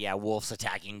 Right, yeah, wolves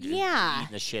attacking, Yeah.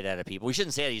 eating the shit out of people. We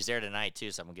shouldn't say that he's there tonight,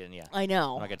 too, so I'm getting, I I'm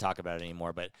know. not going to talk about it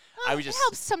anymore, but Well, I was just... It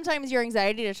helps sometimes your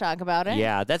anxiety to talk about it.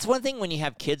 Yeah, that's one thing when you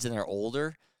have kids and they're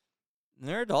older.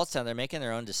 They're adults now. They're making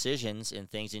their own decisions and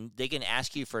things, and they can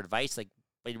ask you for advice. Like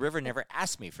River never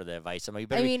asked me for the advice. I'm like,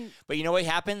 but you know what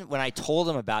happened? When I told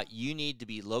him about you need to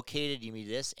be located, you need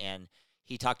this, and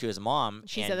he talked to his mom.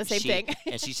 She said the same thing.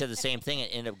 And she said the same thing and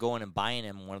ended up going and buying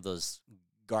him one of those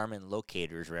Garmin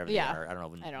locators, whatever they are. I don't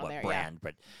know what brand,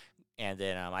 but... And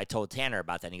then I told Tanner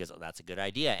about that, and he goes, oh, that's a good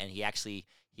idea. And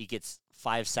he gets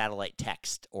 5 satellite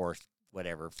text or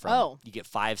whatever. You get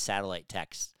 5 satellite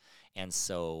texts. And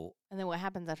so... And then what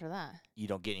happens after that? You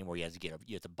don't get any more. You have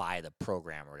to buy the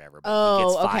program or whatever. But he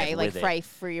gets 5 okay. Like with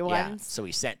free yeah. ones? So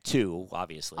he sent 2,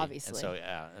 obviously. Obviously.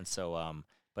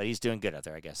 But he's doing good out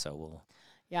there, I guess. So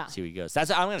we'll see where he goes. I'm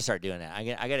going to start doing that.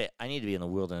 I need to be in the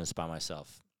wilderness by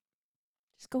myself.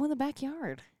 Just go in the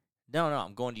backyard. No,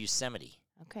 I'm going to Yosemite.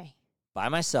 Okay. By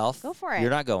myself. Go for it. You're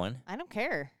not going. I don't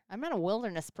care. I'm not a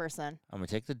wilderness person. I'm going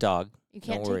to take the dog. You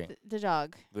can't don't worry. take the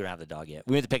dog. We don't have the dog yet.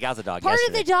 We went to pick out the dog Part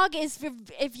yesterday. of the dog is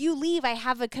if you leave, I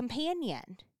have a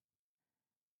companion.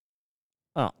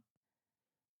 Oh.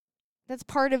 That's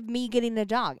part of me getting a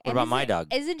dog. What about my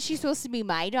dog? Isn't she supposed to be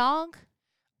my dog?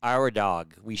 Our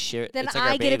dog. We share. Then it's like our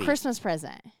I get a baby. Christmas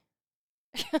present.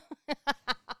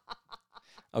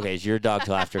 Okay, it's your dog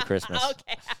till after Christmas.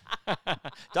 Okay.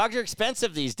 Dogs are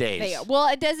expensive these days. Well,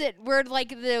 it doesn't. We're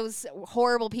like those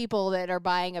horrible people that are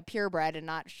buying a purebred and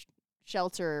not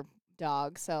shelter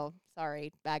dog. So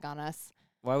sorry, bag on us.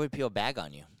 Why would people bag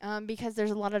on you? Because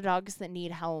there's a lot of dogs that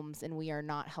need homes, and we are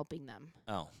not helping them.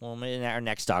 Oh, well, maybe our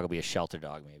next dog will be a shelter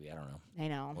dog. Maybe I don't know. I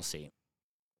know. We'll see.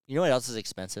 You know what else is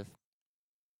expensive?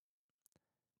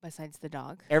 Besides the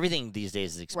dog, everything these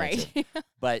days is expensive. Right.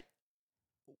 But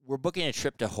we're booking a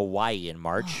trip to Hawaii in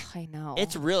March. Oh, I know.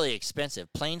 It's really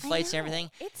expensive. Plane flights and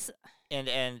everything. It's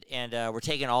and we're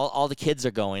taking all the kids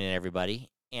are going and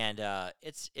everybody. And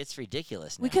it's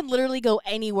ridiculous now. We could literally go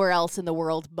anywhere else in the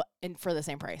world for the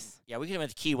same price. Yeah, we could have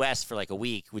went to Key West for like a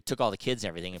week. We took all the kids and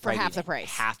everything. And for half the price.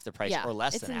 Half the price Yeah, or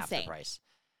less it's than insane. half the price.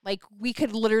 Like, we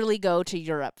could literally go to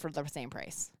Europe for the same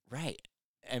price. Right.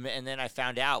 And then I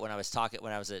found out when I was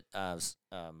at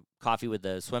Coffee with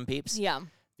the Swim Peeps. Yeah.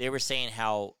 They were saying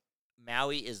how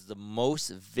Maui is the most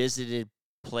visited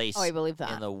place I believe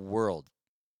that. in the world.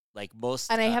 Like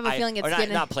most. And I have a feeling it's going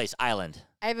to... Not place, island.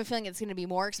 I have a feeling it's going to be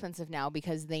more expensive now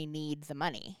because they need the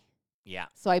money. Yeah.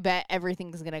 So I bet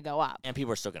everything's going to go up. And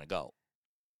people are still going to go.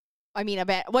 I mean, I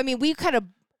bet... Well, I mean, we kind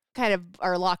of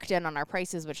are locked in on our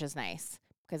prices, which is nice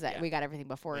because we got everything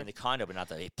before. I mean, the condo, but not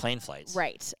the plane flights.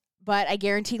 Right. But I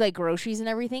guarantee, like, groceries and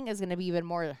everything is going to be even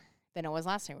more than it was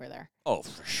last time we were there. Oh,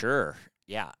 for sure.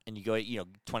 Yeah. And you go,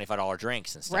 $25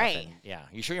 drinks and stuff. Right. And, yeah.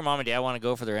 You sure your mom and dad want to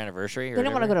go for their anniversary? They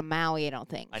don't want to go to Maui, I don't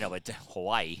think. I know, but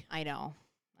Hawaii. I know.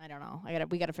 I don't know.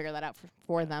 We got to figure that out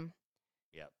for them.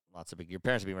 Yeah. Your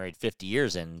parents will be married 50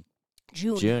 years in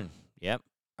June. Yep.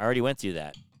 I already went through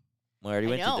that. We already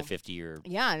went through the 50-year.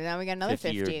 Yeah, now we got another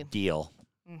 50. deal.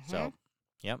 Mm-hmm. So,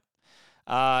 yep.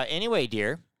 Anyway,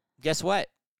 dear, guess what?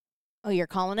 Oh, you're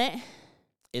calling it?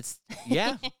 It's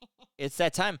it's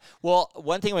that time. Well,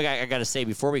 one thing I got to say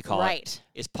before we call it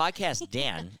is Podcast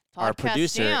Dan, our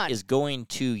producer, is going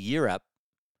to Europe.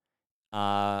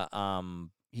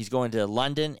 He's going to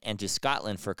London and to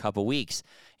Scotland for a couple weeks.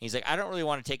 He's like, I don't really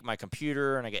want to take my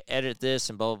computer and I got to edit this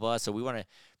and blah, blah, blah. So we want to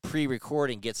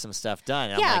pre-record and get some stuff done.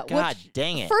 And I'm like, God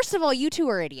dang it. First of all, you two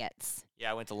are idiots.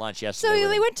 Yeah, I went to lunch yesterday. So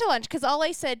they went to lunch because all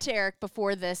I said to Eric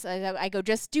before this, I go,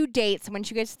 just do dates. And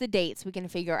once you get to the dates, we can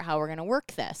figure out how we're going to work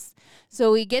this.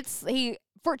 So he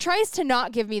tries to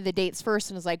not give me the dates first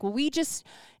and is like, well, we just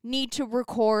need to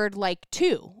record like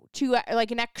two,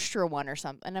 like an extra one or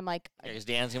something. And I'm like, because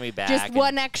Dan's going to be back. Just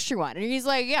one extra one. And he's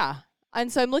like, yeah.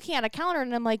 And so I'm looking at a calendar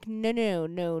and I'm like,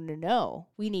 no.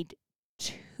 We need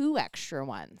 2 extra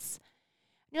ones.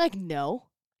 And you're like, no.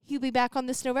 He'll be back on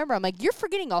this November. I'm like, you're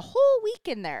forgetting a whole week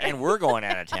in there. And we're going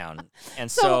out of town. And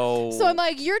so I'm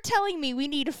like, you're telling me we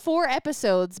need 4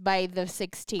 episodes by the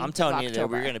 16th I'm telling of you October.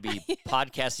 that we're going to be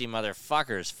podcasting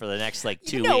motherfuckers for the next, 2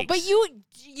 weeks. No, but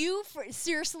you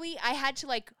seriously, I had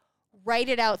to, write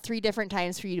it out 3 different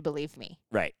times for you to believe me.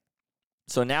 Right.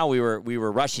 So now we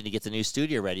were rushing to get the new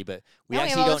studio ready, but we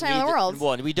actually have all don't the time need in the world.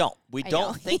 Well, we don't. We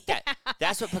don't think that.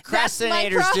 That's what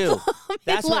procrastinators That's my do. problem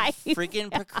That's in what life. freaking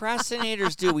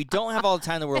procrastinators do. We don't have all the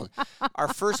time in the world. Our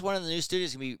first one in the new studio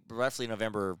is going to be roughly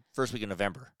first week of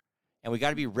November. And we got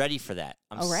to be ready for that.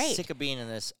 I'm sick of being in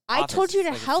this office. I told you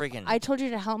to help. I told you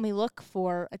to help me look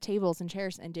for tables and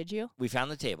chairs, and did you? We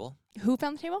found the table. Who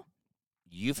found the table?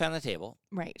 You found the table.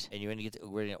 Right. And we're going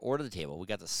to order the table. We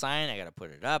got the sign. I got to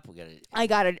put it up. I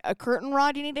got a curtain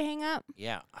rod you need to hang up.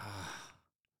 Yeah.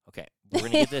 Okay. We're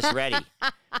going to get this ready.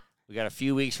 We got a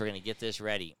few weeks. We're going to get this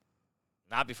ready.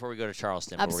 Not before we go to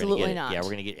Charleston. Absolutely but we're gonna get not. Yeah,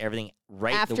 we're going to get everything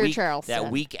right After Charleston. That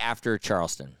week after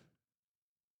Charleston.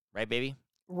 Right, baby?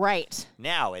 Right.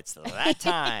 Now it's that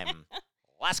time.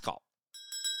 Last call.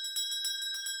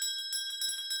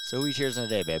 So who are you cheersing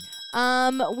today, babe?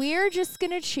 We're just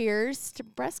gonna cheers to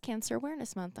Breast Cancer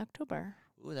Awareness Month, October.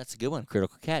 Ooh, that's a good one.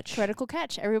 Critical catch. Critical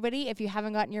catch. Everybody, if you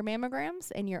haven't gotten your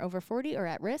mammograms and you're over 40 or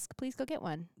at risk, please go get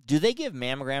one. Do they give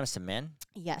mammograms to men?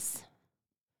 Yes.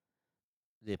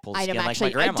 They pull the skin like my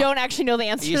grandma. I don't actually know the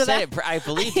answer to that. You said it. I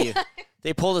believe you.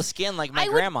 They pull the skin like my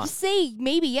grandma. I would say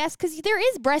maybe yes, because there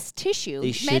is breast tissue.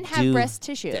 Men have breast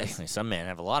tissue. Some men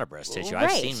have a lot of breast tissue. Right.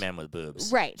 I've seen men with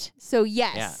boobs. Right. So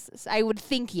yes, I would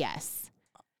think yes.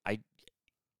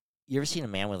 You ever seen a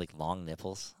man with long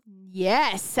nipples?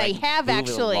 Yes, I have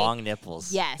actually. Long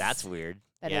nipples. Yes. That's weird.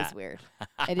 That is weird.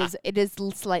 It is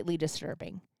slightly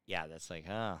disturbing. Yeah, that's like,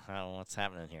 what's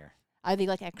happening here? Are they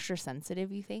extra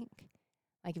sensitive, you think?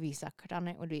 Like if you sucked on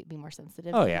it, would it be more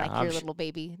sensitive than your little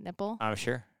baby nipple? I'm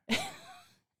sure.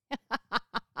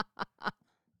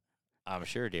 I'm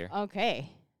sure, dear. Okay.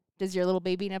 Does your little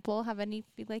baby nipple have any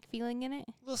feeling in it?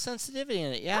 A little sensitivity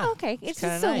in it, yeah. Oh, okay. It's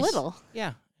just nice. so little.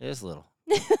 Yeah, it is little.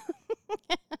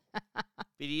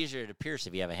 Be easier to pierce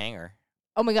if you have a hanger.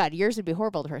 Oh my God, yours would be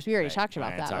horrible to pierce. We already talked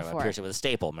about that before. Pierce it with a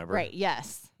staple, remember? Right.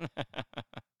 Yes.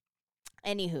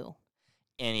 Anywho,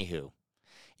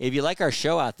 if you like our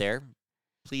show out there,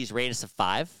 please rate us a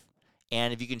 5.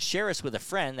 And if you can share us with a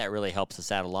friend, that really helps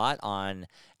us out a lot on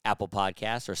Apple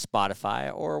Podcasts or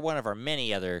Spotify or one of our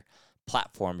many other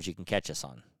platforms you can catch us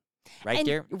on. Right,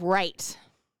 dear? Right.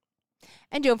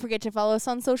 And don't forget to follow us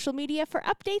on social media for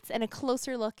updates and a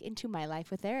closer look into my life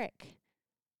with Eric.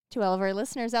 To all of our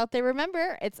listeners out there,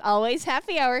 remember, it's always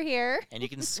happy hour here. And you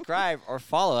can subscribe or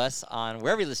follow us on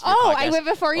wherever you listen to your podcast. I went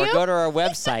before you? Or go to our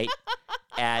website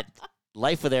at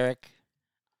lifewitheric.com.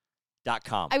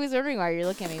 I was wondering why you're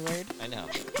looking at me weird. I know.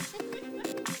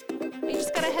 I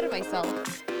just got ahead of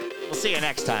myself. We'll see you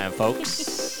next time,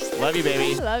 folks. Love you,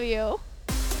 baby. Love you.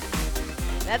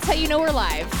 That's how you know we're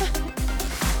live.